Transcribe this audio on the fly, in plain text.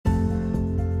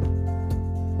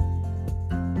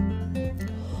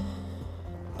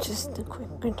Just a quick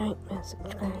goodnight message,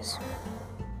 guys.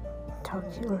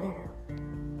 Talk to you later.